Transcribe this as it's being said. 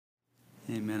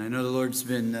Amen. I know the Lord's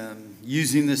been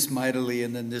using this mightily,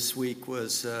 and then this week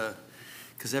was,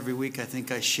 because every week I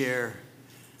think I share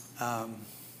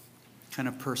kind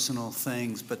of personal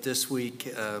things, but this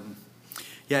week,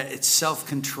 it's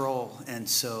self-control, and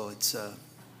so it's,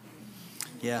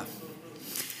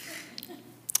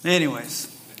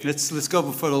 Anyways, let's go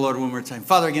before the Lord one more time.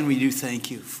 Father, again, we do thank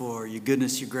you for your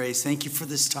goodness, your grace. Thank you for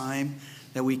this time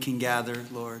that we can gather,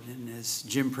 Lord. And as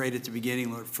Jim prayed at the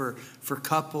beginning, Lord, for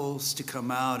couples to come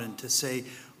out and to say,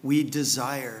 we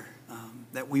desire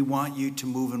that we want you to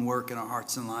move and work in our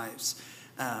hearts and lives.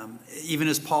 Even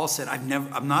as Paul said,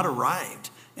 I'm not arrived,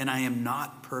 and I am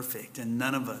not perfect. And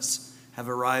none of us have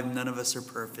arrived. None of us are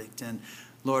perfect. And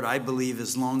Lord, I believe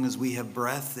as long as we have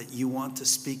breath that you want to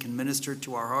speak and minister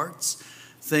to our hearts,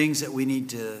 things that we need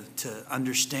to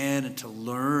understand and to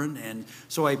learn. And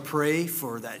so I pray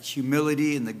for that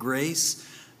humility and the grace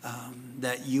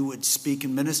that you would speak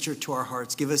and minister to our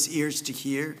hearts. Give us ears to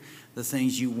hear the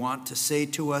things you want to say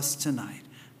to us tonight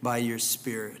by your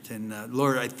Spirit. And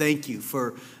Lord, I thank you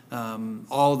for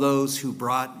all those who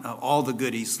brought all the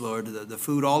goodies, Lord, the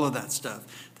food, all of that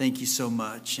stuff. Thank you so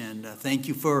much. And thank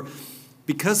you for,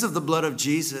 because of the blood of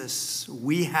Jesus,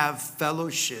 we have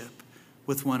fellowship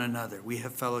with one another. We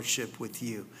have fellowship with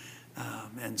you.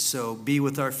 And so be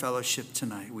with our fellowship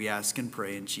tonight. We ask and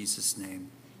pray in Jesus'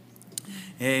 name.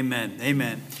 Amen.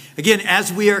 Amen. Again,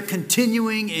 as we are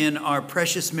continuing in our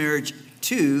Precious Marriage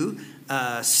 2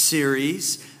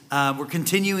 series, we're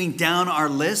continuing down our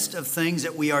list of things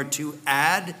that we are to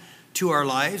add to our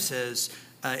lives, as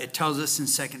it tells us in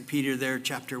 2 Peter there,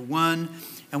 chapter 1.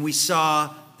 And we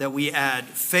saw that we add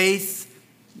faith,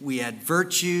 we add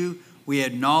virtue, we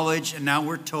had knowledge, and now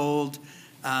we're told,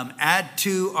 add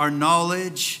to our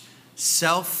knowledge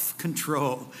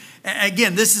self-control.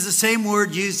 Again, this is the same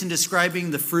word used in describing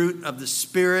the fruit of the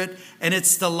Spirit, and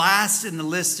it's the last in the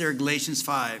list there, Galatians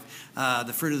 5.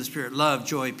 The fruit of the Spirit, love,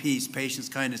 joy, peace, patience,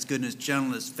 kindness, goodness,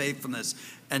 gentleness, faithfulness,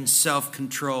 and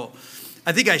self-control.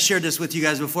 I think I shared this with you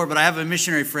guys before, but I have a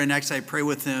missionary friend. Actually, I pray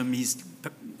with him. He's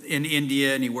in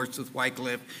India, and he works with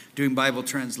Wycliffe doing Bible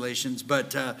translations.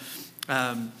 But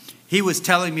he was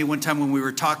telling me one time when we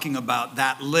were talking about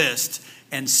that list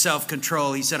and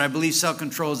self-control, he said, I believe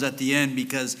self-control is at the end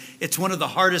because it's one of the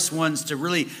hardest ones to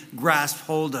really grasp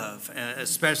hold of,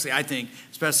 especially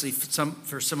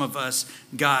for some of us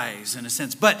guys in a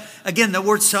sense. But again, the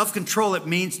word self-control, it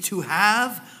means to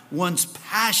have one's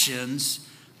passions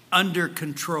under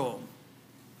control.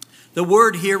 The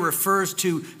word here refers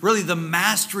to really the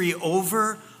mastery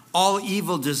over all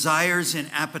evil desires and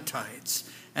appetites,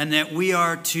 and that we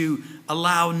are to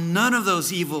allow none of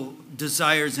those evil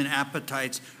desires and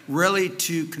appetites really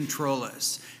to control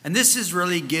us. And this is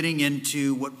really getting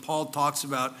into what Paul talks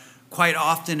about quite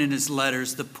often in his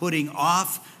letters, the putting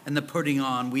off and the putting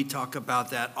on. We talk about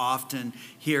that often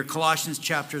here. Colossians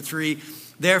chapter 3,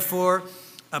 therefore,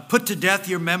 put to death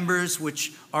your members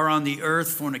which are on the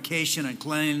earth, fornication,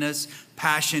 uncleanness,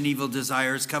 passion, evil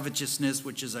desires, covetousness,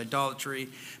 which is idolatry.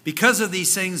 Because of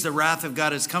these things, the wrath of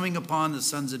God is coming upon the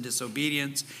sons of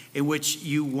disobedience, in which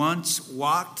you once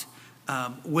walked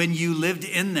when you lived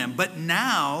in them. But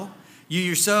now you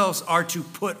yourselves are to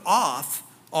put off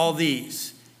all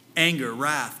these: anger,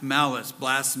 wrath, malice,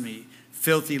 blasphemy,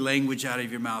 filthy language out of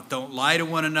your mouth. Don't lie to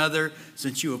one another,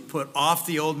 since you have put off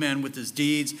the old man with his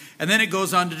deeds. And then it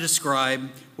goes on to describe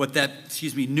what that,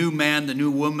 new man, the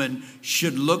new woman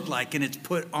should look like. And it's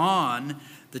put on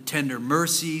the tender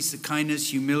mercies, the kindness,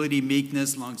 humility,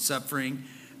 meekness, long-suffering,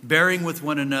 bearing with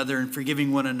one another and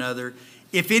forgiving one another.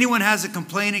 If anyone has a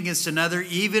complaint against another,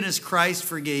 even as Christ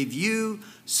forgave you,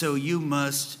 so you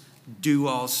must do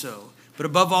also. But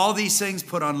above all these things,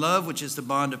 put on love, which is the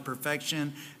bond of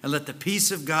perfection, and let the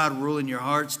peace of God rule in your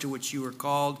hearts, to which you are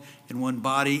called in one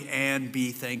body, and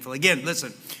be thankful. Again,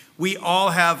 listen, we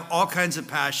all have all kinds of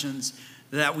passions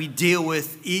that we deal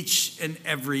with each and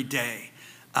every day,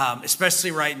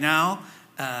 especially right now,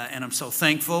 and I'm so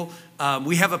thankful.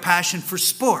 We have a passion for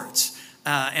sports.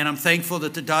 And I'm thankful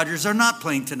that the Dodgers are not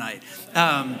playing tonight.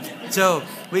 So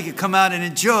we could come out and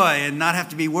enjoy and not have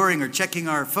to be worrying or checking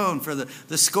our phone for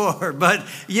the score. But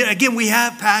again, we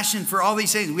have passion for all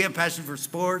these things. We have passion for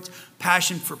sports,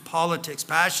 passion for politics,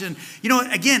 passion.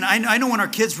 Again, I know when our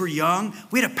kids were young,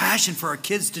 we had a passion for our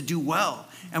kids to do well.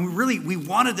 And we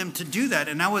wanted them to do that.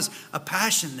 And that was a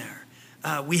passion there.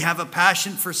 We have a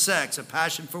passion for sex, a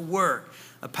passion for work,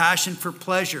 a passion for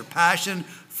pleasure, passion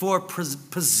for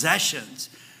possessions.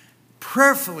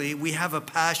 Prayerfully, we have a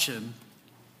passion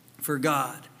for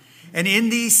God. And in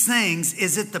these things,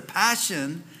 is it the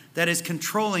passion that is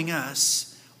controlling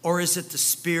us, or is it the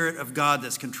Spirit of God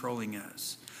that's controlling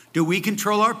us? Do we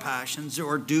control our passions,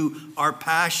 or do our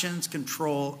passions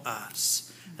control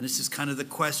us? And this is kind of the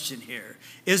question here.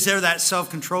 Is there that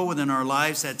self-control within our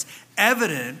lives that's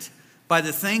evident by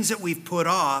the things that we've put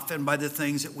off and by the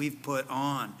things that we've put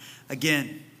on?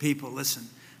 Again, people, listen,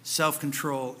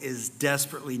 self-control is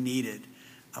desperately needed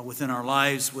within our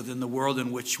lives, within the world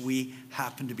in which we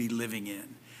happen to be living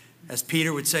in. As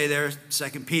Peter would say there,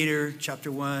 2 Peter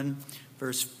chapter 1,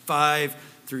 verse 5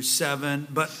 through 7,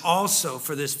 but also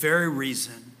for this very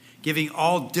reason, giving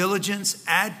all diligence,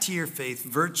 add to your faith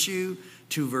virtue,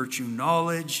 to virtue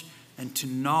knowledge, and to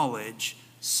knowledge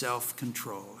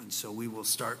self-control. And so we will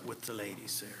start with the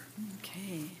ladies there.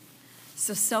 Okay.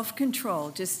 So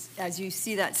self-control, just as you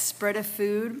see that spread of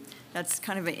food, that's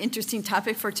kind of an interesting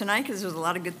topic for tonight because there's a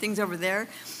lot of good things over there.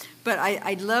 But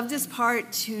I love this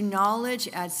part, to knowledge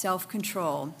add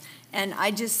self-control. And I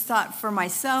just thought for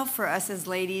myself, for us as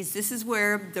ladies, this is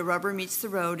where the rubber meets the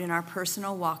road in our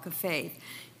personal walk of faith.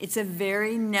 It's a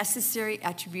very necessary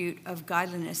attribute of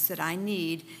godliness that I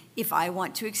need if I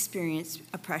want to experience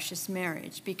a precious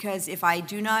marriage. Because if I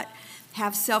do not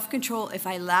have self-control, if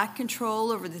I lack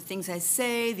control over the things I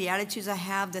say, the attitudes I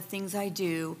have, the things I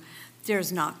do,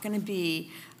 there's not going to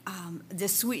be the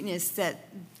sweetness that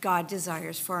God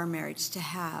desires for our marriage to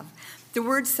have. The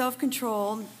word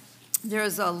self-control,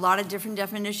 there's a lot of different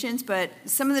definitions, but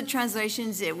some of the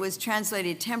translations, it was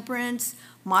translated temperance,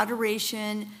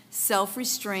 moderation,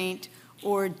 self-restraint,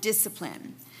 or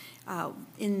discipline.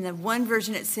 In the one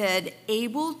version, it said,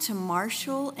 able to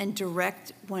marshal and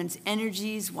direct one's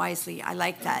energies wisely. I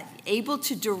like that. Able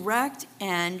to direct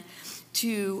and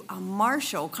to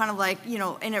marshal, kind of like,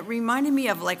 and it reminded me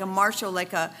of like a marshal,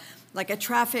 like a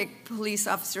traffic police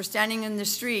officer standing in the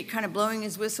street, kind of blowing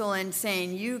his whistle and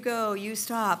saying, you go, you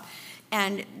stop.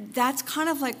 And that's kind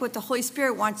of like what the Holy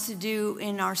Spirit wants to do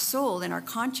in our soul, in our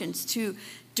conscience, to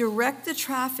direct the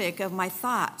traffic of my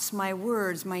thoughts, my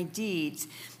words, my deeds.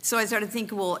 So I started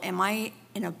thinking, well, am I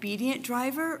an obedient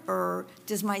driver, or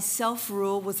does my self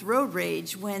rule with road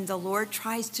rage when the Lord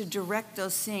tries to direct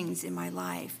those things in my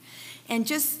life? And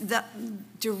just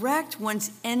direct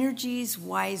one's energies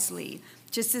wisely.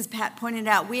 Just as Pat pointed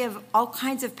out, we have all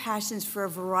kinds of passions for a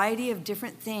variety of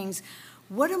different things.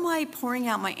 What am I pouring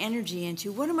out my energy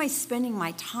into? What am I spending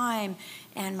my time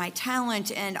and my talent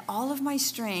and all of my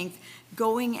strength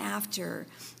going after?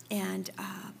 And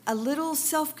a little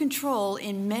self-control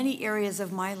in many areas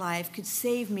of my life could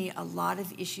save me a lot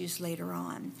of issues later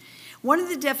on. One of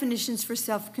the definitions for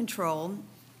self-control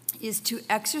is to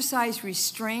exercise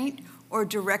restraint or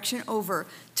direction over,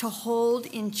 to hold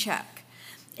in check.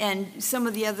 And some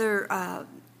of the other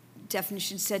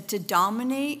definitions said to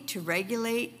dominate, to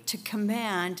regulate, to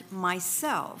command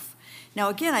myself. Now,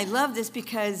 again, I love this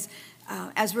because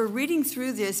as we're reading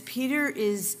through this, Peter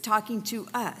is talking to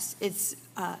us. It's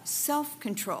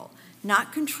self-control,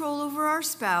 not control over our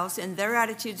spouse and their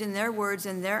attitudes and their words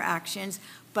and their actions,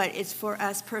 but it's for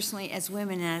us personally as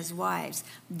women and as wives.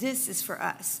 This is for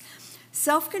us.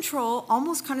 Self-control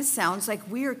almost kind of sounds like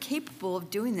we are capable of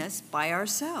doing this by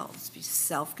ourselves.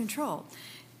 Self-control.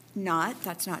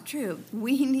 That's not true.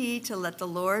 We need to let the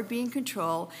Lord be in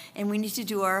control, and we need to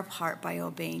do our part by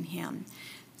obeying him.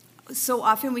 So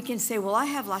often we can say, well, I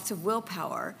have lots of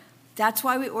willpower. That's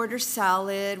why we order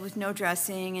salad with no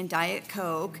dressing and Diet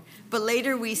Coke. But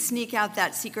later we sneak out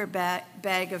that secret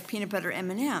bag of peanut butter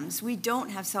M&Ms. We don't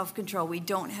have self-control. We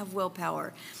don't have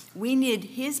willpower. We need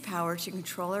his power to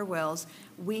control our wills.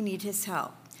 We need his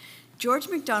help. George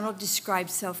MacDonald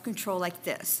describes self-control like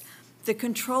this: the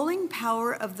controlling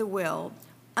power of the will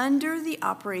under the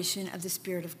operation of the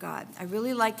Spirit of God. I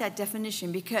really like that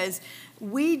definition because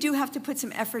we do have to put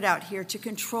some effort out here to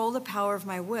control the power of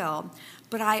my will,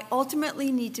 but I ultimately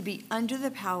need to be under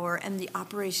the power and the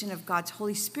operation of God's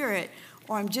Holy Spirit,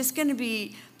 or I'm just going to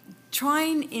be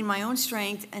trying in my own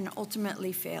strength and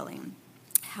ultimately failing.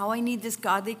 How I need this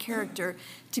godly character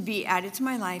to be added to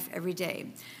my life every day.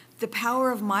 The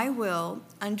power of my will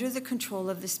under the control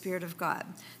of the Spirit of God.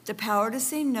 The power to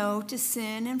say no to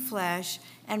sin and flesh,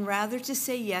 and rather to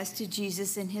say yes to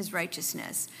Jesus and his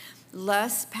righteousness.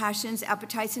 Lust, passions,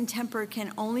 appetites, and temper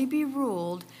can only be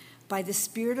ruled by the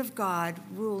Spirit of God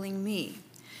ruling me.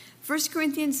 1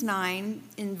 Corinthians 9,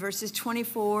 in verses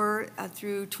 24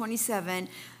 through 27,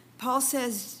 Paul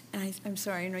says, and I'm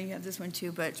sorry, I know you have this one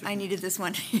too, but I needed this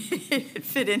one. It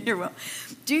fit in here well.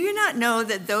 Do you not know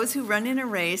that those who run in a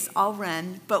race all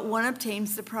run, but one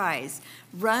obtains the prize?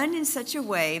 Run in such a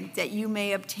way that you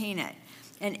may obtain it.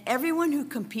 And everyone who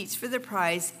competes for the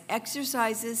prize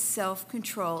exercises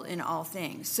self-control in all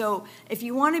things. So if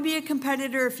you want to be a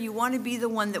competitor, if you want to be the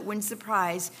one that wins the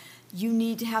prize, You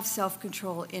need to have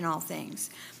self-control in all things.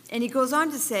 And he goes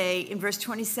on to say in verse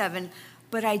 27,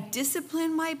 but I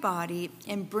discipline my body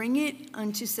and bring it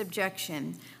unto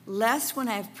subjection, lest when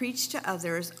I have preached to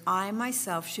others, I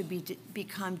myself should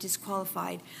become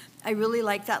disqualified. I really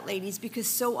like that, ladies, because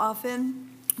so often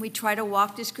we try to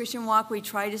walk this Christian walk, we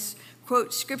try to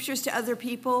quote scriptures to other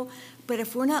people, but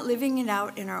if we're not living it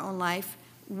out in our own life,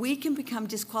 we can become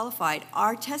disqualified.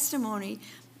 Our testimony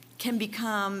can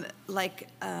become like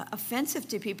offensive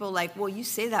to people, like, well, you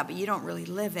say that, but you don't really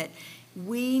live it.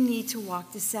 We need to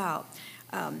walk this out.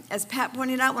 As Pat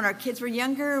pointed out, when our kids were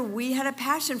younger, we had a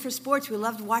passion for sports. We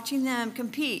loved watching them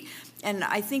compete. And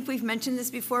I think we've mentioned this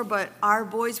before, but our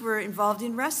boys were involved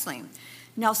in wrestling.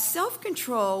 Now,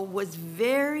 self-control was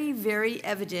very, very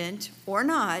evident, or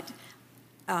not,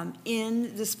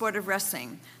 in the sport of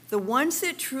wrestling. The ones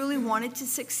that truly wanted to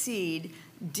succeed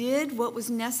did what was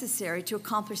necessary to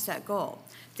accomplish that goal.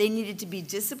 They needed to be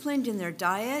disciplined in their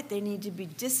diet. They needed to be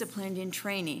disciplined in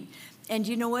training. And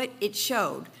you know what? It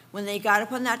showed. When they got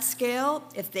up on that scale,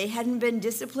 if they hadn't been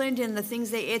disciplined in the things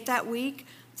they ate that week,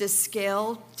 the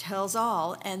scale tells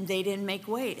all, and they didn't make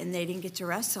weight, and they didn't get to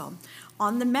wrestle.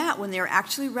 On the mat, when they're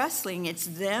actually wrestling, it's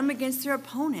them against their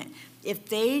opponent. If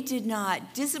they did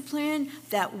not discipline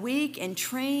that week and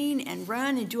train and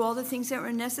run and do all the things that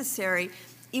were necessary,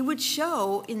 it would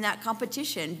show in that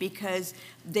competition because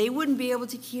they wouldn't be able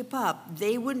to keep up.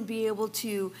 They wouldn't be able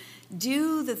to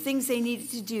do the things they needed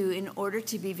to do in order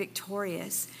to be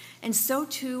victorious. And so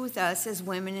too with us as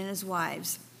women and as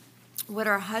wives. What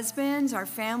our husbands, our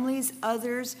families,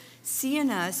 others see in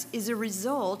us is a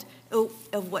result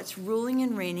of what's ruling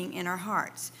and reigning in our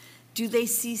hearts. Do they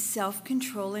see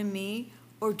self-control in me,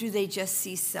 or do they just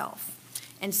see self?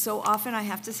 And so often, I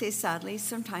have to say sadly,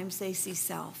 sometimes they see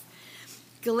self.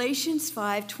 Galatians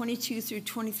 5:22 through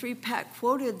 23, Pat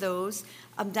quoted those.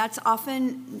 That's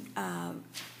often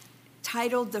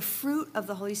titled the fruit of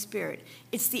the Holy Spirit.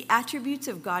 It's the attributes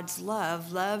of God's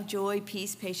love, joy,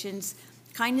 peace, patience,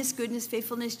 kindness, goodness,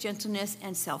 faithfulness, gentleness,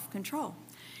 and self-control.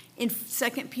 In 2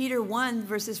 Peter 1,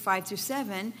 verses 5 through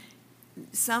 7,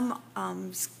 some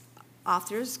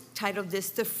authors titled this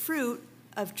the fruit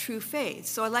of true faith.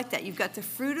 So I like that. You've got the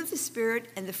fruit of the Spirit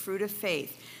and the fruit of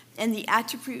faith. And the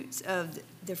attributes of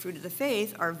the fruit of the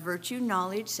faith are virtue,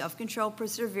 knowledge, self-control,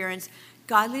 perseverance,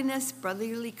 godliness,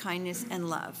 brotherly kindness, and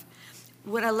love.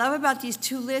 What I love about these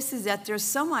two lists is that there's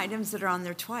some items that are on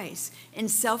there twice, and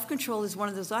self-control is one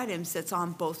of those items that's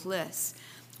on both lists.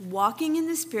 Walking in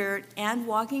the Spirit and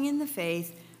walking in the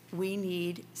faith, we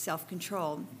need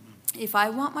self-control. If I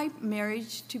want my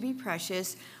marriage to be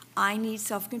precious, I need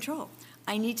self-control.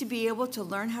 I need to be able to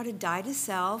learn how to die to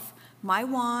self, my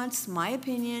wants, my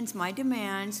opinions, my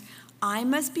demands. I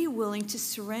must be willing to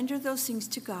surrender those things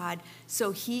to God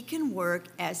so He can work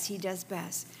as He does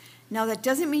best. Now, that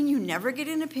doesn't mean you never get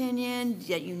an opinion,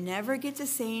 that you never get to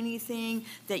say anything,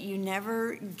 that you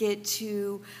never get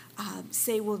to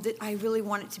say, well, I really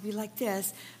want it to be like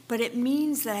this. But it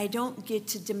means that I don't get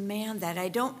to demand that. I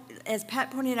don't, as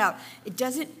Pat pointed out, it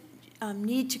doesn't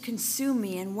need to consume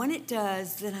me. And when it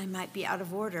does, then I might be out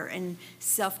of order. And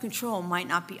self-control might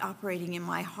not be operating in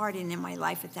my heart and in my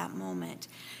life at that moment.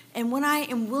 And when I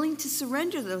am willing to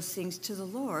surrender those things to the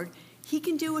Lord, He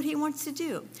can do what He wants to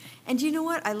do. And you know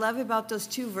what I love about those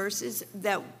two verses,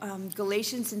 that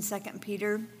Galatians and 2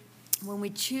 Peter, when we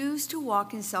choose to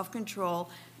walk in self-control,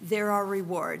 there are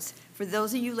rewards. For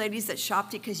those of you ladies that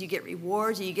shopped it because you get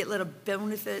rewards and you get little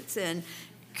benefits and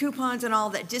coupons and all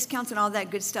that, discounts and all that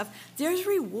good stuff, there's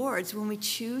rewards when we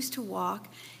choose to walk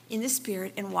in the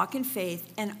Spirit and walk in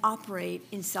faith and operate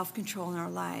in self-control in our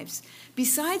lives.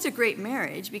 Besides a great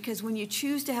marriage, because when you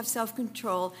choose to have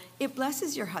self-control, it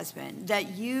blesses your husband, that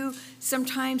you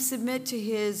sometimes submit to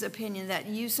his opinion, that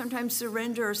you sometimes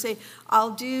surrender or say,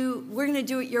 we're going to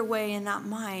do it your way and not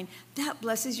mine. That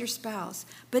blesses your spouse.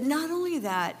 But not only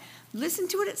that, listen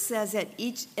to what it says at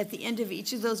the end of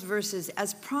each of those verses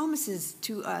as promises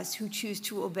to us who choose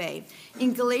to obey.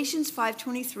 In Galatians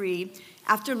 5:23,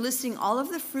 after listing all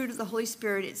of the fruit of the Holy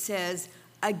Spirit, it says,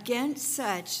 against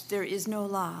such there is no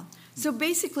law. So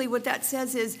basically what that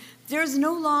says is there's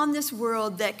no law in this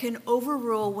world that can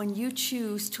overrule when you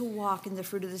choose to walk in the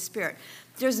fruit of the Spirit.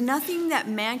 There's nothing that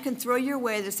man can throw your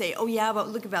way to say, oh yeah, but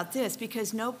look about this,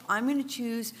 because nope, I'm going to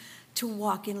choose to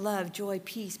walk in love, joy,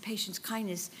 peace, patience,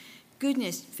 kindness,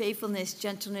 goodness, faithfulness,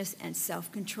 gentleness, and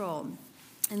self-control.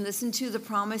 And listen to the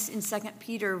promise in 2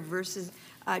 Peter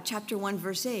chapter 1,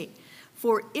 verse 8.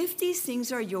 For if these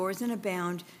things are yours and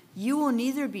abound, you will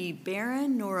neither be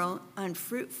barren nor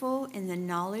unfruitful in the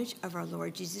knowledge of our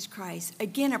Lord Jesus Christ.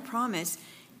 Again, a promise.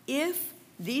 If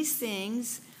these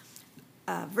things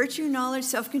virtue, knowledge,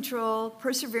 self-control,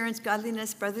 perseverance,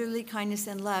 godliness, brotherly kindness,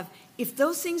 and love. If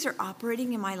those things are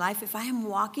operating in my life, if I am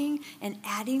walking and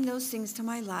adding those things to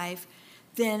my life,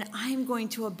 then I'm going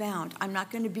to abound. I'm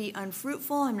not going to be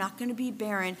unfruitful. I'm not going to be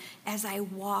barren as I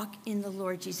walk in the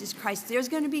Lord Jesus Christ. There's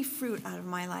going to be fruit out of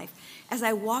my life. As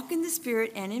I walk in the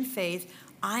Spirit and in faith,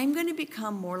 I'm going to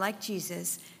become more like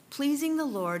Jesus, pleasing the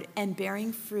Lord and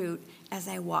bearing fruit as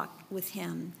I walk with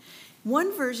him.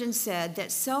 One version said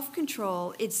that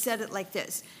self-control, it said it like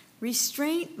this: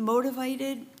 restraint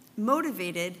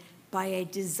motivated by a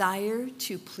desire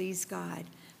to please God.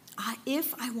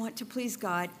 If I want to please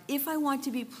God, if I want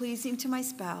to be pleasing to my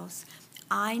spouse,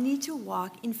 I need to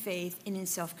walk in faith and in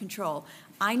self-control.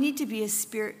 I need to be a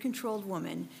spirit-controlled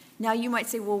woman. Now you might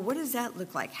say, well, what does that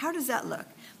look like? How does that look?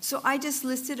 So I just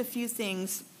listed a few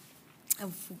things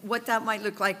of what that might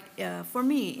look like for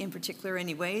me in particular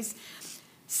anyways.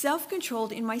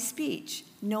 Self-controlled in my speech,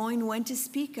 knowing when to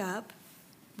speak up,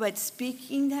 but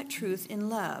speaking that truth in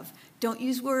love. Don't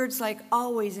use words like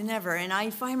always and never. And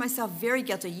I find myself very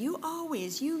guilty. You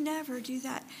always, you never do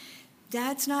that.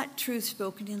 That's not truth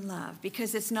spoken in love,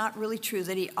 because it's not really true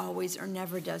that he always or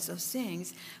never does those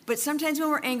things. But sometimes when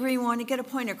we're angry and want to get a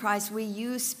point across, we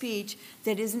use speech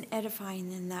that isn't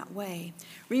edifying in that way.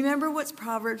 Remember what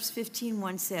Proverbs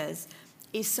 15:1 says: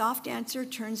 a soft answer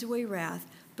turns away wrath,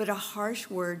 but a harsh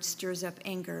word stirs up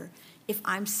anger. If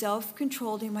I'm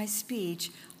self-controlled in my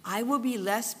speech, I will be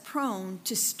less prone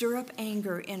to stir up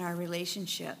anger in our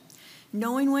relationship.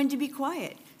 Knowing when to be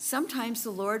quiet. Sometimes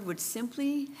the Lord would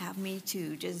simply have me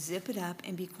to just zip it up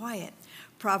and be quiet.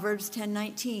 Proverbs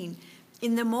 10:19,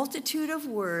 in the multitude of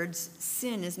words,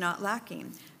 sin is not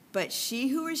lacking, but she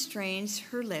who restrains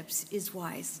her lips is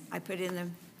wise. I put in the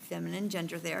feminine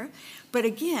gender there. But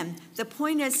again, the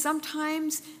point is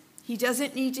sometimes he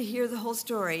doesn't need to hear the whole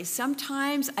story.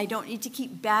 Sometimes I don't need to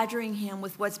keep badgering him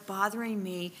with what's bothering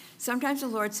me. Sometimes the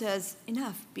Lord says,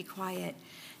 enough, be quiet.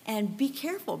 And be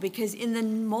careful, because in the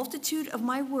multitude of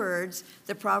my words,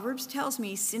 the Proverbs tells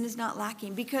me sin is not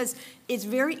lacking, because it's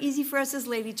very easy for us as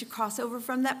ladies to cross over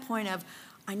from that point of,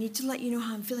 I need to let you know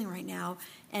how I'm feeling right now.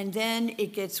 And then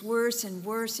it gets worse and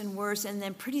worse and worse. And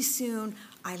then pretty soon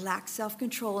I lack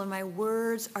self-control and my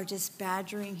words are just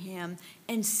badgering him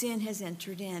and sin has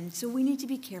entered in. So we need to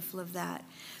be careful of that.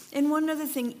 And one other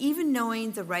thing, even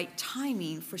knowing the right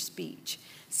timing for speech.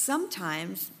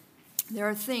 Sometimes there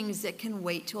are things that can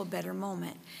wait till a better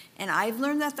moment. And I've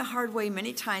learned that the hard way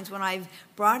many times when I've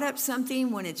brought up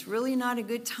something when it's really not a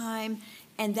good time,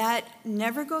 and that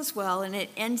never goes well, and it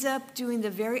ends up doing the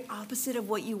very opposite of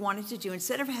what you wanted to do.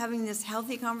 Instead of having this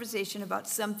healthy conversation about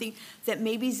something that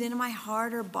maybe is in my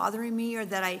heart or bothering me or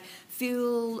that I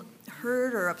feel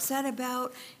hurt or upset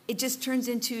about, it just turns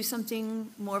into something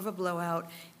more of a blowout,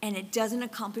 and it doesn't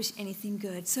accomplish anything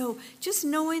good. So just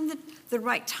knowing that the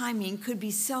right timing could be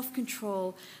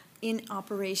self-control in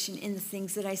operation in the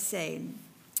things that I say.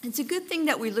 It's a good thing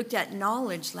that we looked at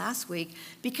knowledge last week,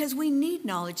 because we need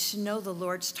knowledge to know the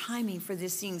Lord's timing for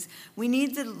these things. We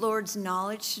need the Lord's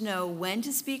knowledge to know when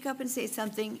to speak up and say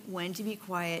something, when to be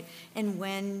quiet, and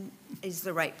when is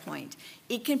the right point.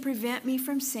 It can prevent me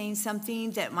from saying something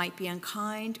that might be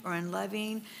unkind or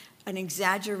unloving, an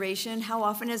exaggeration. How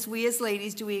often as we as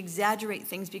ladies do we exaggerate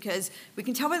things because we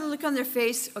can tell by the look on their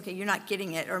face, okay, you're not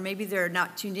getting it, or maybe they're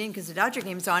not tuned in because the Dodger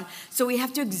game's on, so we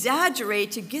have to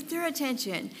exaggerate to get their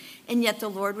attention. And yet the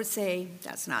Lord would say,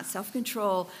 that's not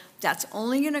self-control. That's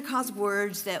only going to cause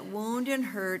words that wound and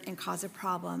hurt and cause a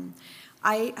problem.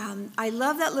 I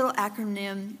love that little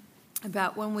acronym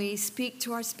about when we speak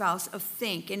to our spouse of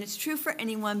think, and it's true for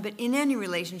anyone, but in any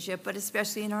relationship, but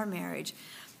especially in our marriage.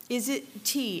 Is it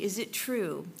T? Is it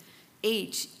true?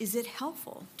 H? Is it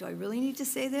helpful? Do I really need to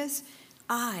say this?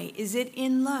 I? Is it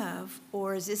in love?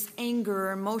 Or is this anger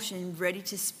or emotion ready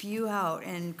to spew out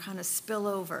and kind of spill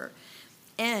over?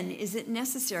 N? Is it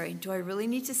necessary? Do I really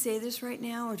need to say this right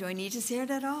now, or do I need to say it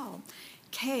at all?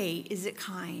 K? Is it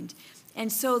kind?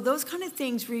 And so those kind of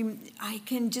things I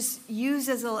can just use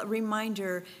as a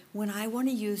reminder when I want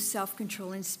to use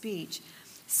self-control in speech.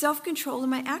 Self-control in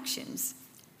my actions.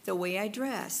 The way I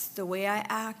dress, the way I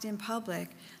act in public,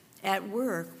 at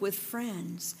work, with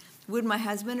friends. Would my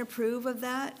husband approve of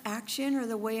that action or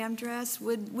the way I'm dressed?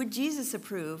 Would Jesus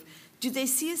approve? Do they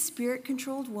see a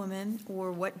spirit-controlled woman,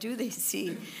 or what do they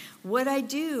see? What I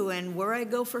do and where I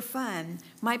go for fun,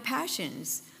 my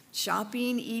passions,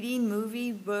 shopping, eating,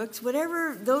 movie, books,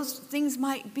 whatever those things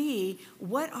might be,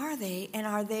 what are they? And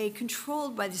are they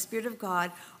controlled by the Spirit of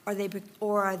God,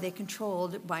 or are they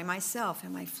controlled by myself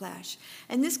and my flesh?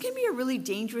 And this can be a really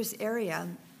dangerous area.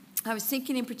 I was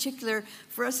thinking in particular,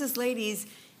 for us as ladies,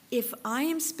 if I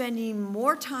am spending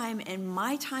more time and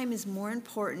my time is more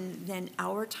important than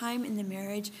our time in the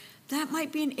marriage, that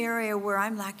might be an area where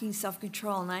I'm lacking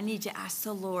self-control, and I need to ask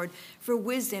the Lord for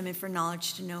wisdom and for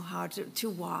knowledge to know how to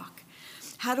walk.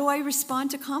 How do I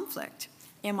respond to conflict?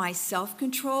 Am I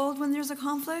self-controlled when there's a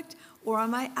conflict, or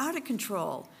am I out of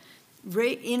control?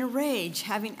 In a rage,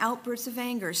 having outbursts of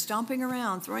anger, stomping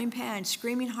around, throwing pans,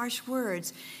 screaming harsh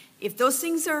words. If those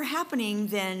things are happening,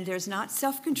 then there's not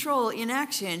self-control in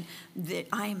action, that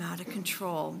I am out of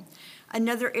control.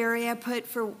 Another area I put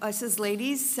for us as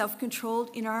ladies,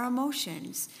 self-controlled in our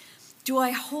emotions. Do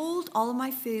I hold all of my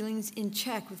feelings in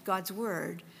check with God's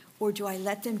word, or do I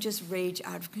let them just rage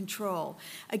out of control?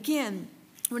 Again,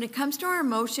 when it comes to our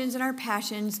emotions and our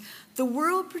passions, the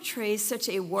world portrays such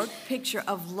a warped picture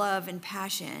of love and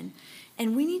passion.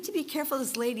 And we need to be careful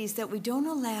as ladies that we don't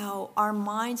allow our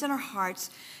minds and our hearts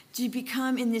to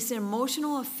become in this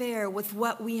emotional affair with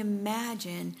what we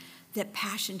imagine that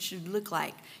passion should look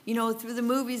like. You know, through the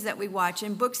movies that we watch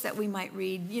and books that we might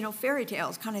read, you know, fairy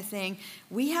tales kind of thing,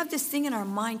 we have this thing in our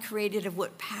mind created of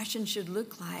what passion should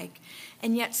look like.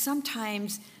 And yet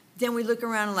sometimes then we look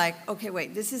around and like, okay,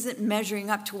 wait, this isn't measuring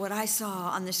up to what I saw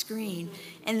on the screen.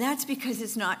 And that's because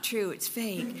it's not true, it's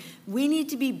fake. We need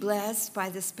to be blessed by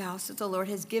the spouse that the Lord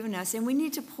has given us, and we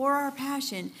need to pour our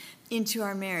passion into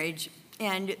our marriage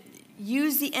and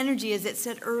use the energy, as it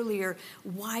said earlier,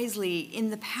 wisely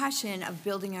in the passion of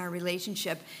building our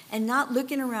relationship, and not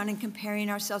looking around and comparing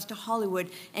ourselves to Hollywood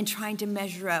and trying to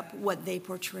measure up what they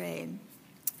portray.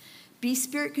 Be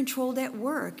spirit-controlled at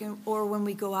work or when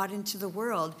we go out into the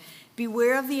world.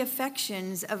 Beware of the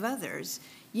affections of others.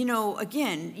 You know,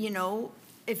 again, you know,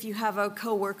 if you have a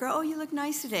coworker, oh, you look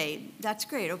nice today. That's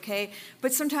great, okay?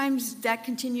 But sometimes that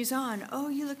continues on. Oh,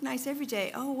 you look nice every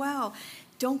day. Oh, wow.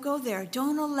 Don't go there.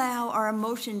 Don't allow our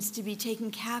emotions to be taken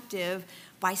captive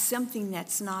by something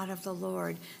that's not of the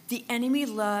Lord. The enemy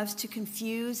loves to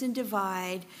confuse and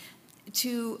divide,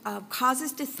 to cause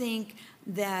us to think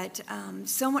that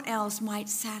someone else might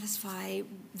satisfy.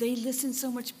 They listen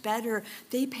so much better.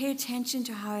 They pay attention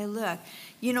to how I look.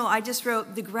 You know, I just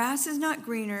wrote, the grass is not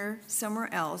greener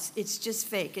somewhere else. It's just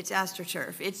fake. It's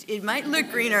astroturf. It might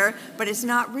look greener, but it's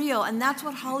not real. And that's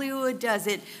what Hollywood does.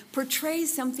 It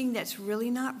portrays something that's really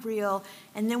not real.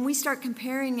 And then we start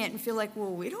comparing it and feel like,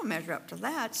 well, we don't measure up to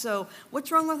that. So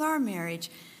what's wrong with our marriage?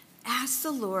 Ask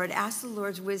the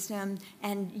Lord's wisdom,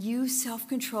 and use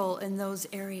self-control in those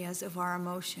areas of our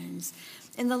emotions.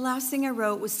 And the last thing I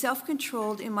wrote was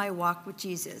self-controlled in my walk with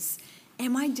Jesus.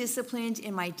 Am I disciplined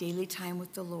in my daily time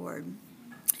with the Lord?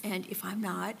 And if I'm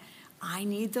not, I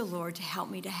need the Lord to help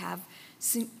me to have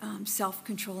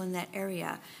self-control in that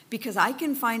area, because I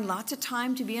can find lots of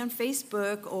time to be on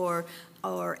Facebook or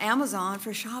Amazon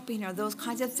for shopping or those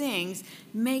kinds of things.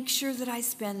 Make sure that I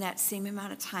spend that same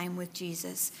amount of time with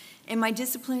Jesus. Am I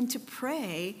disciplined to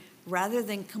pray rather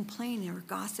than complain or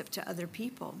gossip to other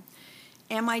people?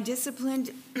 Am I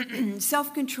disciplined,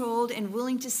 self-controlled, and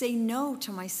willing to say no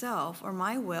to myself or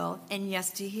my will and yes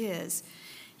to His?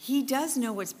 He does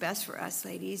know what's best for us,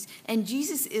 ladies, and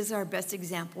Jesus is our best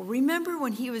example. Remember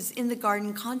when He was in the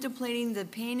garden contemplating the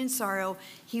pain and sorrow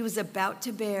He was about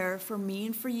to bear for me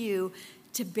and for you,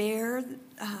 to bear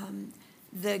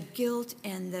the guilt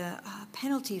and the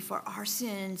penalty for our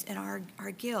sins and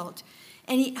our guilt.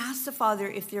 And He asked the Father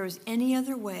if there was any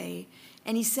other way,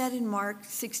 and He said in Mark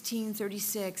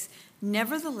 16:36,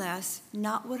 "Nevertheless,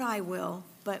 not what I will,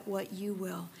 but what you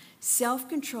will."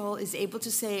 Self-control is able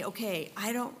to say, okay,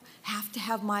 I don't have to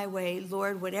have my way.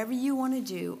 Lord, whatever you want to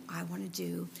do, I want to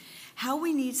do. How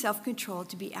we need self-control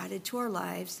to be added to our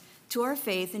lives, to our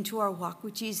faith, and to our walk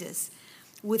with Jesus.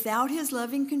 Without His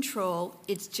loving control,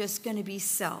 it's just going to be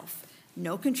self.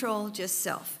 No control, just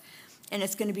self. And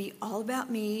it's going to be all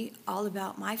about me, all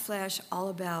about my flesh, all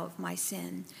about my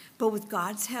sin. But with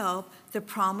God's help, the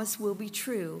promise will be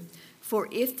true. For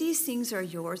if these things are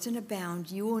yours and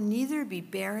abound, you will neither be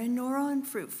barren nor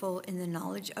unfruitful in the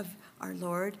knowledge of our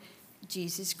Lord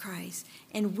Jesus Christ.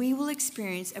 And we will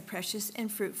experience a precious and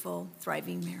fruitful,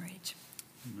 thriving marriage.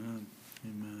 Amen.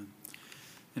 Amen.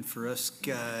 And for us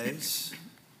guys,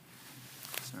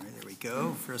 there we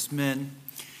go. For us men,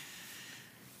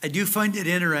 I do find it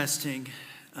interesting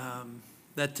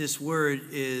that this word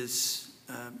is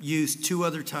used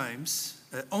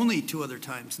only two other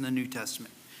times in the New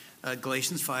Testament.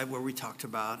 Galatians 5, where we talked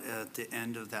about at the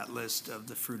end of that list of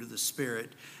the fruit of the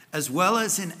Spirit, as well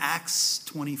as in Acts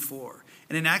 24.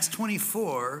 And in Acts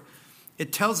 24,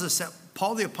 it tells us that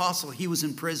Paul the Apostle, he was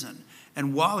in prison.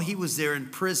 And while he was there in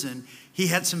prison, he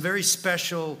had some very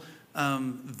special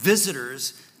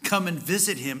visitors come and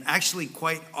visit him, actually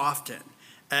quite often.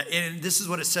 And this is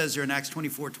what it says there in Acts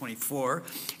 24:24.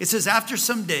 It says, after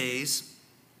some days,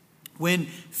 when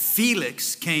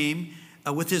Felix came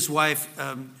with his wife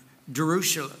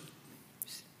Drusilla,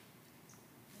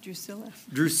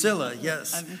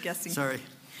 yes. I'm guessing. Sorry,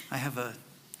 I have a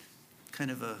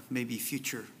kind of a maybe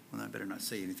future. Well, I better not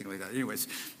say anything like that. Anyways,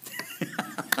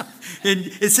 and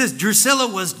it says Drusilla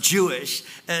was Jewish.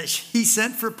 He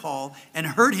sent for Paul and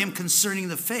heard him concerning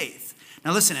the faith.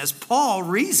 Now listen, as Paul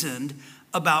reasoned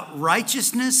about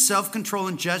righteousness, self-control,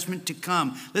 and judgment to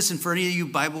come. Listen, for any of you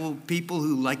Bible people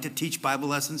who like to teach Bible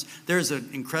lessons, there's an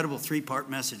incredible 3-part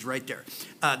message right there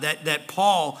that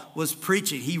Paul was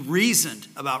preaching. He reasoned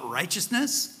about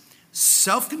righteousness,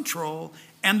 self-control,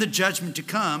 and the judgment to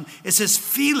come. It says,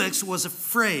 Felix was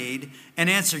afraid and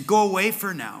answered, go away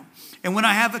for now. And when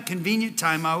I have a convenient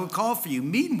time, I will call for you.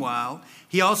 Meanwhile,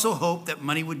 he also hoped that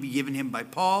money would be given him by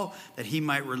Paul, that he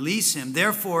might release him.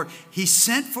 Therefore, he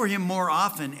sent for him more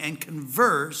often and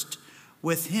conversed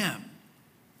with him.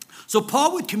 So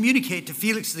Paul would communicate to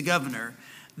Felix the governor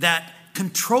that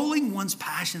controlling one's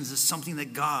passions is something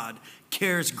that God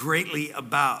cares greatly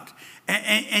about.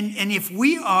 And if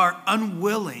we are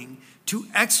unwilling to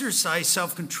exercise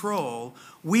self-control,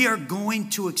 we are going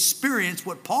to experience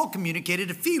what Paul communicated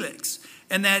to Felix,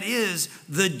 and that is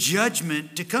the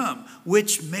judgment to come,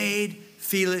 which made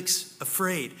Felix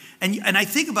afraid. And I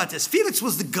think about this. Felix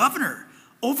was the governor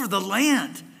over the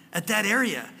land at that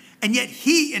area, and yet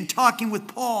he, in talking with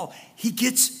Paul, he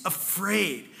gets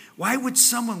afraid. Why would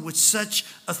someone with such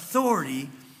authority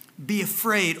be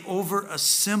afraid over a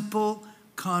simple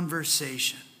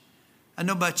conversation? I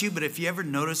know about you, but if you ever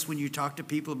notice when you talk to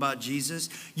people about Jesus,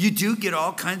 you do get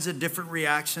all kinds of different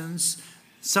reactions.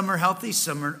 Some are healthy,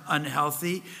 some are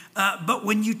unhealthy. But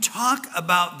when you talk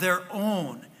about their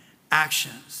own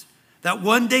actions, that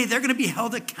one day they're going to be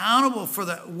held accountable for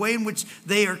the way in which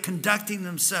they are conducting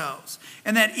themselves,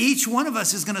 and that each one of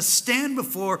us is going to stand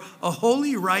before a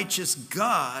holy, righteous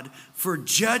God for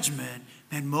judgment,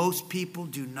 and most people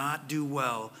do not do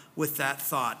well with that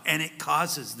thought, and it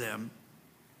causes them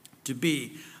to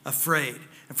be afraid.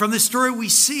 And from this story, we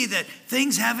see that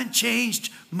things haven't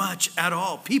changed much at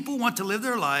all. People want to live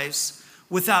their lives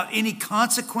without any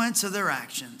consequence of their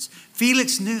actions.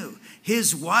 Felix knew.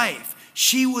 His wife,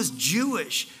 she was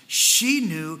Jewish. She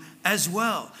knew as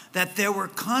well that there were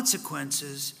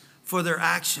consequences for their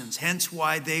actions. Hence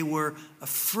why they were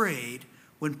afraid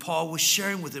when Paul was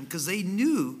sharing with them, because they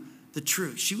knew the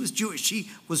truth. She was Jewish.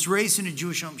 She was raised in a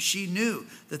Jewish home. She knew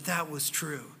that that was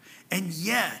true. And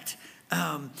yet,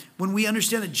 when we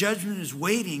understand that judgment is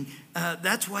waiting,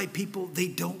 that's why people, they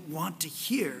don't want to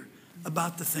hear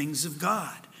about the things of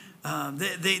God.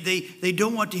 They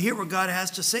don't want to hear what God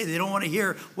has to say. They don't want to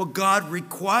hear what God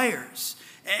requires.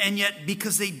 And yet,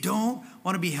 because they don't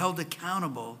want to be held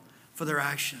accountable for their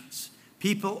actions,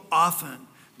 people often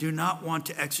do not want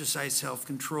to exercise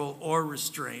self-control or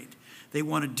restraint. They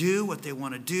want to do what they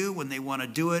want to do when they want to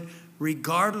do it,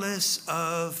 regardless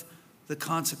of the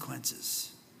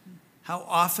consequences. How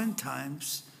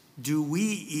oftentimes do we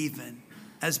even,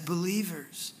 as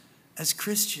believers, as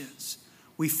Christians,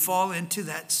 we fall into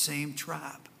that same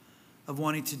trap of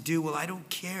wanting to do, well, I don't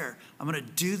care. I'm going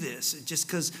to do this just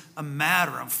because I'm mad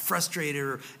or I'm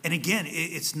frustrated. And again,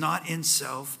 it's not in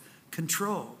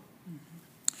self-control.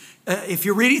 If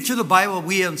you're reading through the Bible,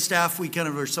 we on staff,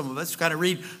 or some of us kind of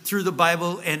read through the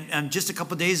Bible. And just a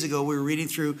couple of days ago, we were reading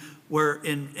through, we're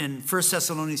in 1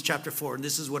 Thessalonians chapter 4. And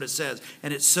this is what it says.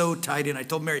 And it's so tight in. I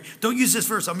told Mary, don't use this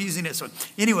verse. I'm using this one.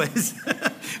 Anyways,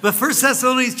 but 1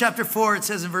 Thessalonians chapter 4, it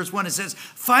says in verse 1, it says,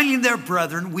 finally, their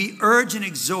brethren, we urge and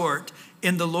exhort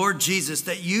in the Lord Jesus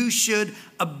that you should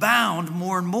abound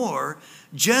more and more,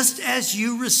 just as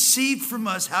you received from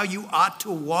us how you ought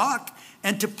to walk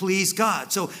and to please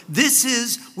God. So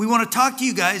we want to talk to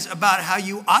you guys about how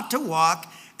you ought to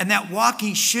walk, and that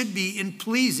walking should be in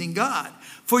pleasing God.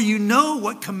 For you know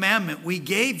what commandment we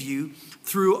gave you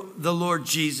through the Lord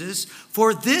Jesus,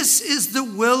 for this is the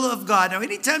will of God. Now,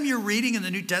 anytime you're reading in the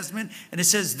New Testament and it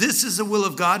says this is the will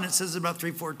of God, and it says it about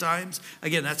 3-4 times,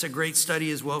 again, that's a great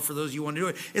study as well for those you want to do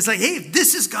it. It's like, hey,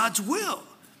 this is God's will.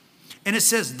 And it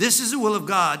says, this is the will of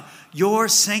God, your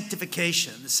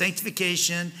sanctification. The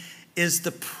sanctification is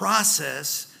the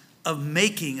process of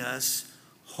making us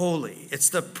holy. It's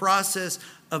the process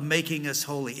of making us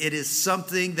holy. It is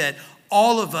something that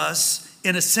all of us,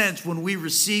 in a sense, when we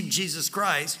receive Jesus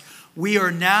Christ, we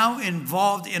are now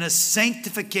involved in a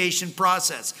sanctification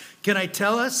process. Can I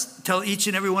tell each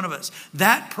and every one of us,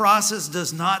 that process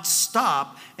does not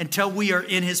stop until we are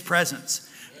in his presence.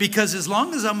 Because as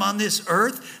long as I'm on this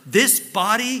earth, this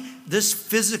body, this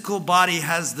physical body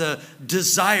has the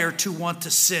desire to want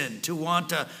to sin, to want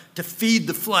to feed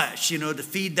the flesh, to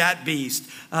feed that beast,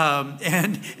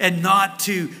 and not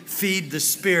to feed the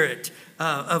Spirit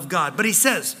of God. But he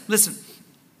says, listen,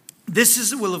 this is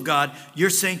the will of God,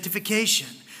 your sanctification,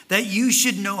 that you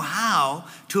should know how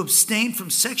to abstain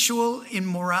from sexual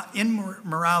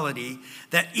immorality,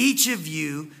 that each of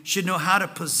you should know how to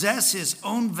possess his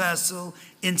own vessel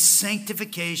in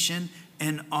sanctification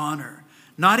and honor,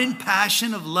 not in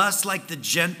passion of lust like the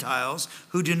Gentiles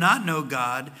who do not know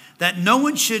God, that no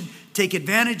one should take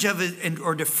advantage of it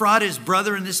or defraud his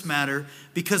brother in this matter,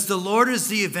 because the Lord is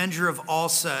the avenger of all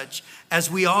such, as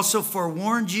we also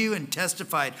forewarned you and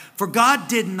testified. For God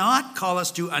did not call us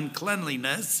to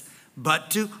uncleanliness, but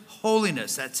to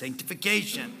holiness, that's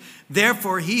sanctification.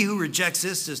 Therefore, he who rejects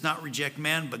this does not reject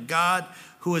man, but God,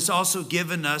 who has also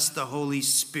given us the Holy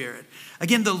Spirit.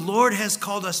 Again, the Lord has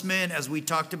called us men, as we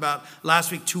talked about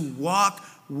last week, to walk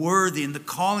worthy in the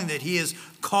calling that he has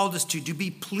called us to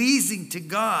be pleasing to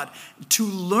God, to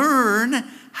learn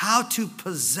how to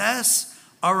possess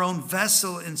our own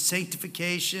vessel in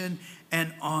sanctification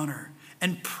and honor,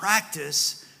 and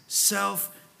practice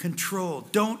self-control.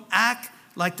 Don't act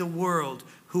like the world,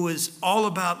 who is all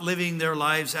about living their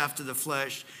lives after the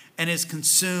flesh and is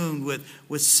consumed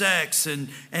with sex, and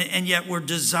yet we're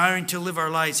desiring to live our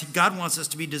lives. God wants us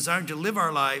to be desiring to live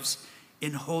our lives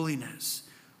in holiness.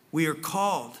 We are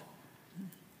called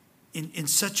in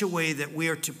such a way that we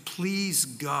are to please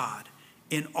God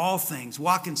in all things,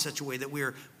 walk in such a way that we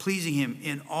are pleasing him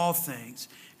in all things,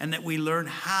 and that we learn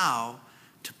how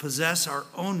to possess our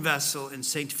own vessel in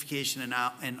sanctification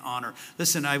and honor.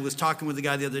 Listen, I was talking with a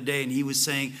guy the other day, and he was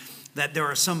saying that there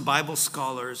are some Bible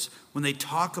scholars, when they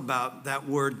talk about that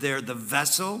word there, the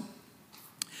vessel,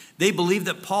 they believe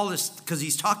that Paul is, because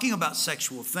he's talking about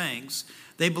sexual things,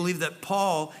 they believe that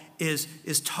Paul is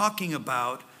talking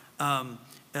about,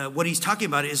 what he's talking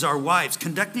about is our wives,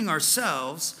 conducting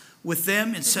ourselves with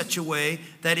them in such a way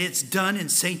that it's done in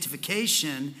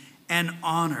sanctification and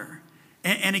honor.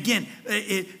 And again,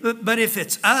 but if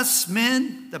it's us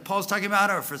men that Paul's talking about,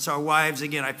 or if it's our wives,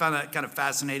 again, I found that kind of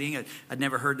fascinating. I'd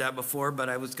never heard that before, but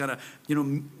I was kind of,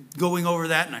 going over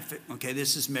that, and I think, okay,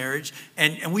 this is marriage.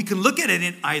 And we can look at it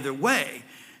in either way,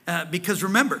 because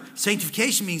remember,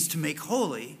 sanctification means to make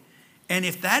holy. And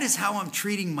if that is how I'm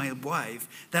treating my wife,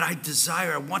 that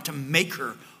I want to make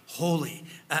her holy.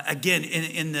 Again,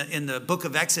 in the book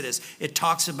of Exodus, it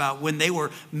talks about when they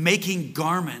were making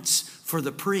garments for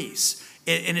the priests.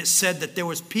 And it said that there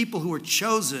was people who were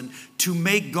chosen to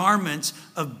make garments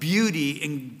of beauty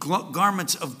and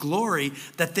garments of glory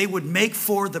that they would make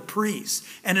for the priests.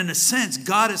 And in a sense,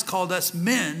 God has called us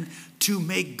men to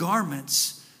make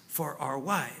garments for our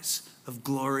wives of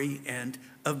glory and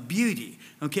of beauty.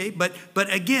 Okay, but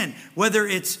again, whether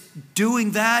it's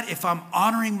doing that, if I'm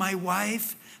honoring my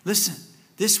wife, listen,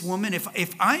 this woman,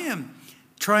 if I am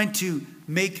trying to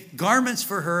make garments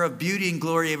for her of beauty and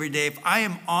glory every day, if I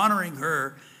am honoring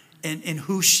her and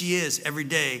who she is every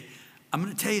day, I'm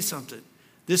going to tell you something.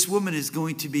 This woman is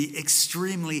going to be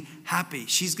extremely happy.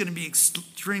 She's going to be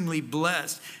extremely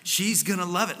blessed. She's going to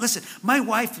love it. Listen, my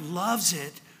wife loves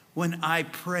it when I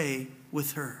pray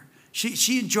with her.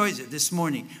 She enjoys it. This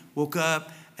morning, woke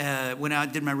up, went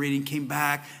out, did my reading, came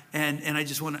back, and I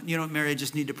just want to, Mary, I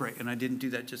just need to pray. And I didn't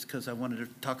do that just because I wanted to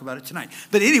talk about it tonight.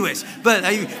 But anyways,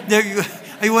 I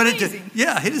wanted to,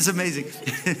 yeah, it is amazing.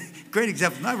 Great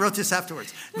example. I wrote this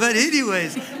afterwards. But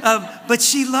anyways, but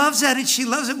she loves that, and she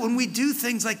loves it when we do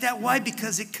things like that. Why?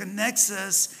 Because it connects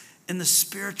us in the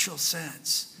spiritual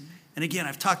sense. And again,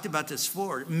 I've talked about this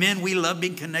before. Men, we love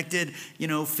being connected,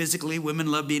 physically.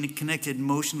 Women love being connected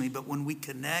emotionally. But when we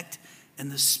connect in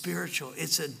the spiritual,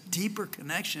 it's a deeper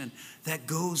connection that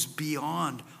goes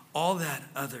beyond all that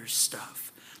other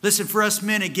stuff. Listen, for us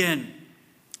men, again,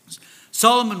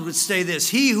 Solomon would say this: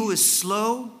 he who is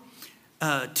slow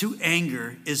to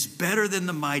anger is better than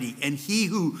the mighty, and he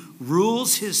who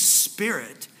rules his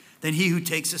spirit than he who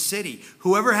takes a city.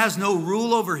 Whoever has no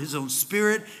rule over his own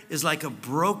spirit is like a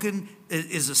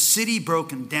city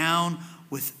broken down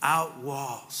without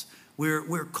walls.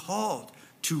 We're called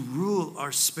to rule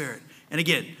our spirit. And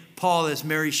again, Paul, as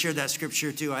Mary shared that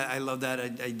scripture too, I love that.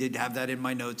 I did have that in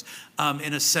my notes,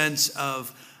 in a sense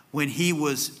of when he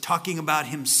was talking about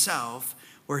himself,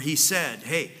 where he said,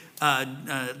 hey,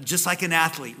 just like an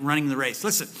athlete running the race.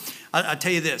 Listen, I'll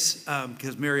tell you this,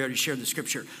 because Mary already shared the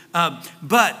scripture.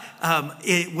 But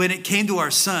when it came to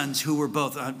our sons who were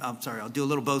both, I'm sorry, I'll do a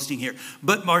little boasting here.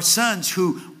 But our sons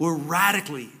who were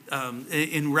radically,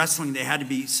 in wrestling, they had to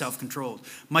be self-controlled.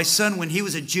 My son, when he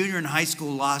was a junior in high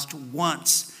school, lost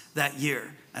once that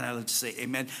year. And I would just say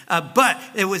amen. But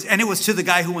it was to the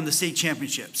guy who won the state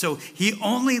championship. So he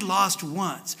only lost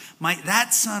once.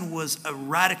 That son was a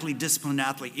radically disciplined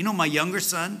athlete. You know, my younger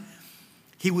son,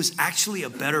 he was actually a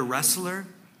better wrestler,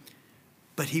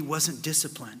 but he wasn't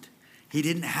disciplined. He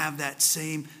didn't have that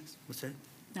same, what's that?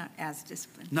 Not as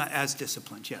disciplined. Not as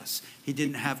disciplined, yes. He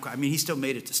didn't have, I mean, he still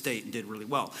made it to state and did really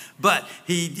well. But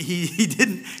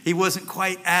he wasn't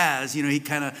quite as, you know, he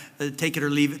kind of take it or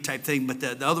leave it type thing. But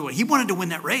the other one, he wanted to win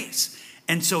that race.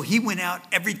 And so he went out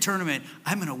every tournament,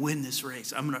 I'm going to win this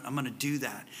race. I'm going to do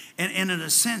that. And in a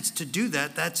sense, to do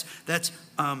that, that's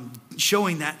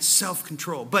showing that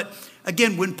self-control. But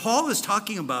again, when Paul is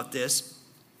talking about this,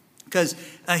 because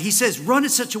he says, run in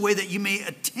such a way that you may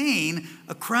attain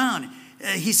a crown.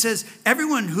 He says,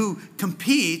 everyone who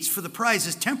competes for the prize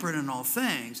is temperate in all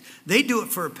things. They do it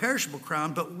for a perishable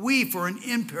crown, but we for an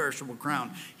imperishable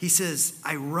crown. He says,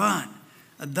 I run,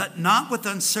 not with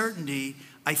uncertainty.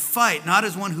 I fight, not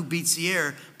as one who beats the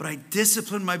air, but I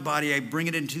discipline my body. I bring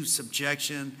it into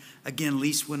subjection. Again,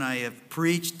 least when I have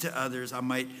preached to others,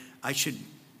 I should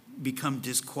become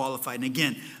disqualified. And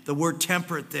again, the word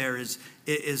temperate there is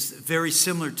very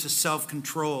similar to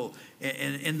self-control.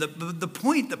 And the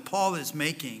point that Paul is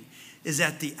making is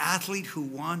that the athlete who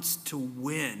wants to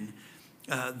win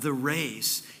the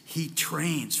race, he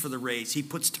trains for the race. He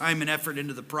puts time and effort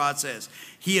into the process.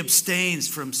 He abstains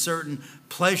from certain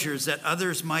pleasures that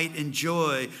others might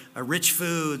enjoy, rich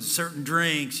foods, certain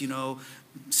drinks,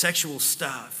 sexual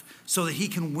stuff, so that he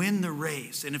can win the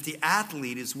race. And if the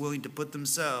athlete is willing to put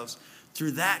themselves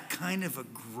through that kind of a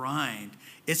grind,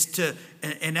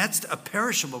 and that's a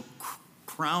perishable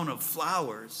crown of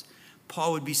flowers,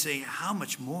 Paul would be saying, how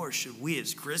much more should we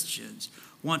as Christians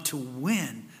want to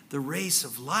win the race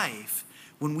of life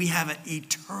when we have an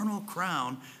eternal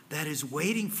crown that is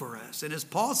waiting for us? And as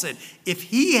Paul said, if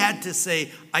he had to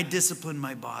say, I discipline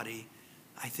my body,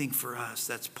 I think for us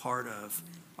that's part of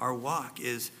our walk,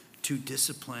 is to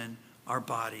discipline our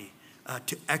body,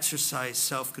 to exercise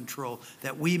self-control,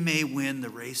 that we may win the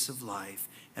race of life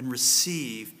and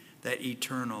receive that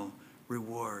eternal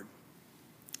reward.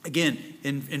 Again,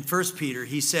 in 1 Peter,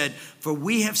 he said, for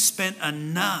we have spent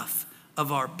enough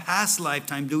of our past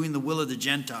lifetime doing the will of the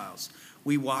Gentiles.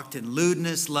 We walked in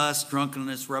lewdness, lust,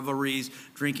 drunkenness, revelries,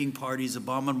 drinking parties,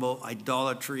 abominable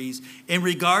idolatries. In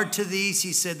regard to these,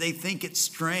 he said, they think it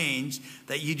strange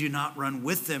that you do not run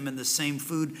with them in the same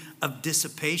food of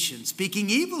dissipation,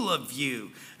 speaking evil of you.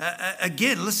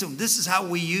 Again, listen, this is how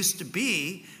we used to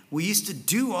be. We used to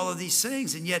do all of these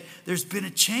things, and yet there's been a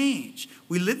change.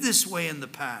 We lived this way in the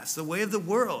past, the way of the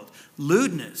world,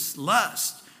 lewdness,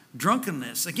 lust,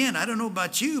 drunkenness. Again, I don't know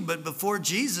about you, but before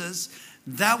Jesus,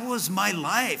 that was my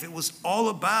life. It was all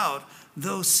about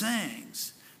those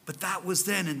things. But that was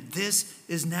then, and this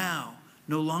is now.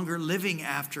 No longer living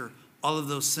after all of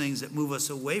those things that move us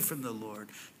away from the Lord,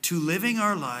 to living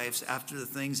our lives after the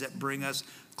things that bring us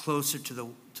closer to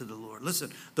the Lord.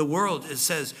 Listen, the world, it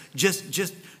says,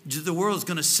 the world's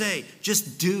going to say,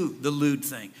 just do the lewd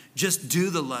thing. Just do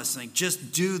the lust thing.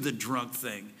 Just do the drunk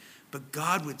thing. But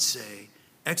God would say,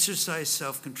 exercise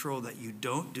self-control that you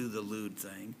don't do the lewd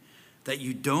thing, that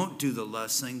you don't do the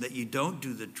lust thing, that you don't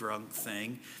do the drunk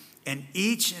thing. And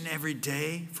each and every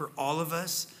day for all of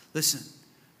us, listen,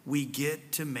 we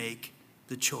get to make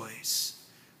the choice.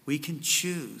 We can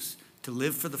choose to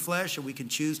live for the flesh, or we can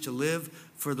choose to live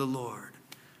for the Lord.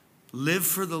 Live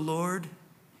for the Lord.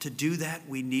 To do that,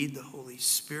 we need the Holy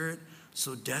Spirit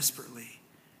so desperately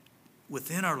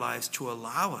within our lives to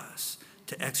allow us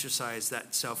to exercise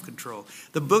that self-control.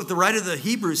 The writer of the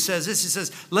Hebrews says this. He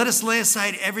says, let us lay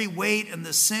aside every weight and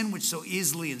the sin which so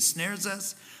easily ensnares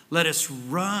us. Let us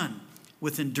run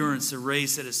with endurance the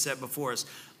race that is set before us.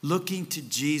 Looking to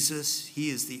Jesus,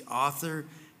 he is the author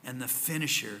and the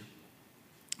finisher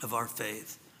of our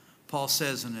faith. Paul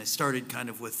says, and I started kind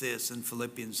of with this in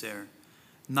Philippians there,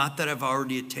 not that I've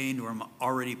already attained or I'm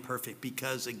already perfect,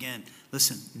 because again,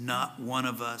 listen, not one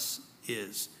of us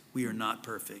is. We are not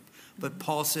perfect. But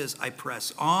Paul says, I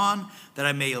press on that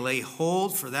I may lay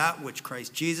hold for that which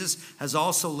Christ Jesus has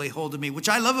also laid hold of me. Which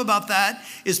I love about that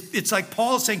is it's like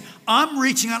Paul saying, I'm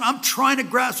reaching out, I'm trying to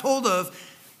grasp hold of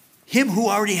him who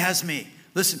already has me.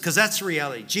 Listen, because that's the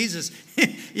reality. Jesus,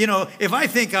 if I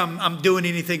think I'm doing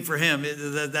anything for him,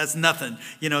 that's nothing,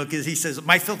 because he says,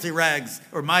 my filthy rags,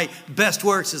 or my best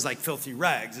works is like filthy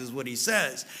rags, is what he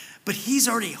says. But he's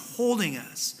already holding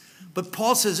us. But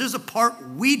Paul says there's a part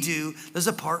we do, there's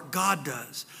a part God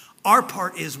does. Our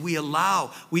part is we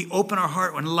open our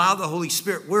heart and allow the Holy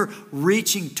Spirit. We're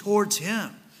reaching towards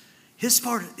him. His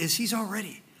part is he's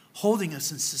already holding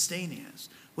us and sustaining us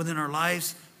within our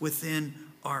lives, within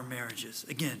our marriages.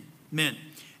 Again, men,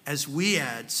 as we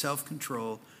add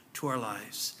self-control to our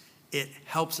lives, it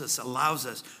helps us, allows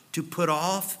us to put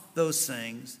off those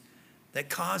things that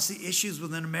cause the issues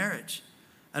within a marriage.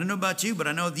 I don't know about you, but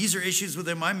I know these are issues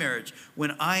within my marriage.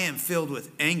 When I am filled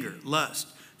with anger, lust,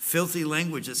 filthy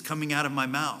language that's coming out of my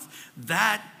mouth,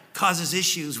 that causes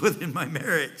issues within my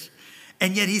marriage.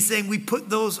 And yet he's saying we put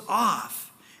those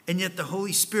off. And yet the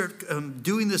Holy Spirit,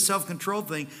 doing the self-control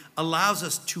thing, allows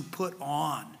us to put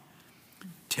on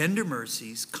tender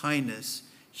mercies, kindness,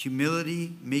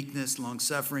 humility, meekness,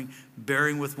 long-suffering,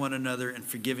 bearing with one another, and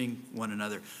forgiving one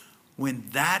another. When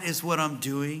that is what I'm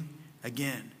doing,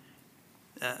 again,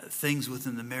 things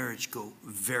within the marriage go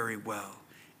very well.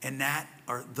 And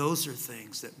those are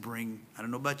things that bring, I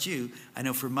don't know about you, I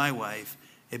know for my wife,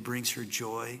 it brings her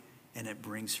joy and it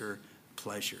brings her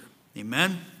pleasure.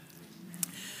 Amen?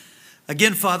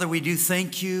 Again, Father, we do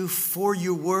thank you for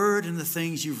your word and the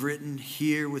things you've written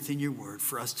here within your word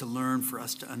for us to learn, for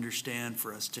us to understand,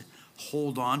 for us to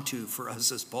hold on to, for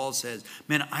us, as Paul says,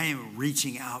 man, I am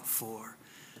reaching out for.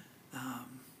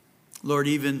 Lord,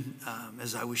 even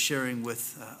as I was sharing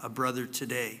with a brother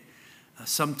today,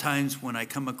 sometimes when I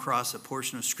come across a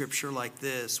portion of scripture like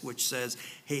this, which says,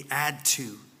 hey, add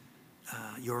to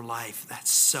your life, that's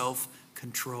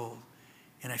self-control.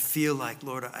 And I feel like,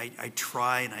 Lord, I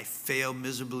try and I fail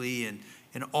miserably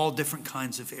in all different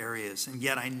kinds of areas. And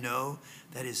yet I know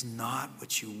that is not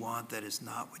what you want. That is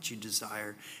not what you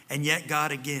desire. And yet,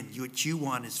 God, again, what you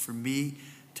want is for me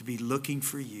to be looking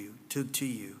for you, to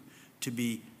you, to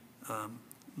be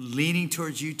leaning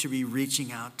towards you, to be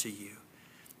reaching out to you.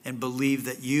 And believe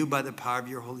that you, by the power of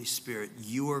your Holy Spirit,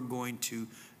 you are going to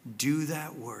do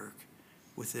that work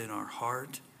within our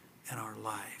heart and our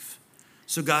life.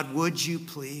 So God, would you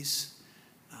please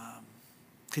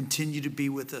continue to be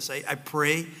with us? I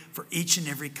pray for each and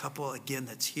every couple, again,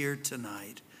 that's here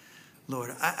tonight.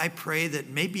 Lord, I pray that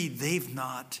maybe they've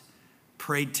not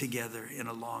prayed together in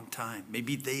a long time.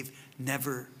 Maybe they've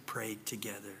never prayed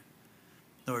together.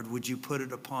 Lord, would you put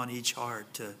it upon each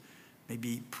heart to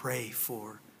maybe pray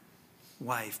for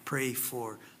wife, pray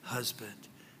for husband,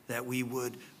 that we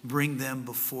would bring them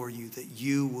before you, that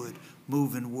you would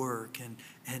move and work.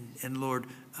 And Lord,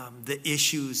 the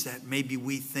issues that maybe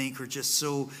we think are just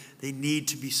so, they need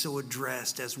to be so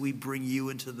addressed, as we bring you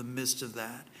into the midst of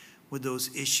that, would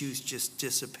those issues just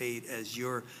dissipate as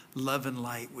your love and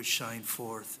light would shine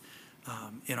forth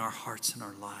in our hearts and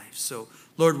our lives. So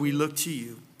Lord, we look to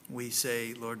you. We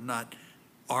say, Lord, not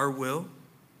our will,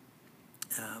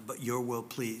 but your will,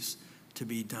 please, to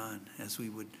be done, as we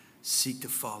would seek to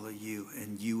follow you,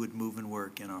 and you would move and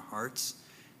work in our hearts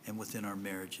and within our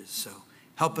marriages. So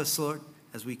help us, Lord,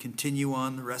 as we continue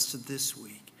on the rest of this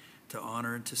week to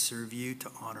honor and to serve you, to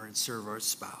honor and serve our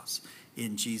spouse.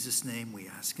 In Jesus' name we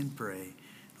ask and pray.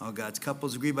 All God's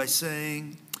couples agree by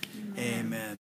saying, Amen. Amen.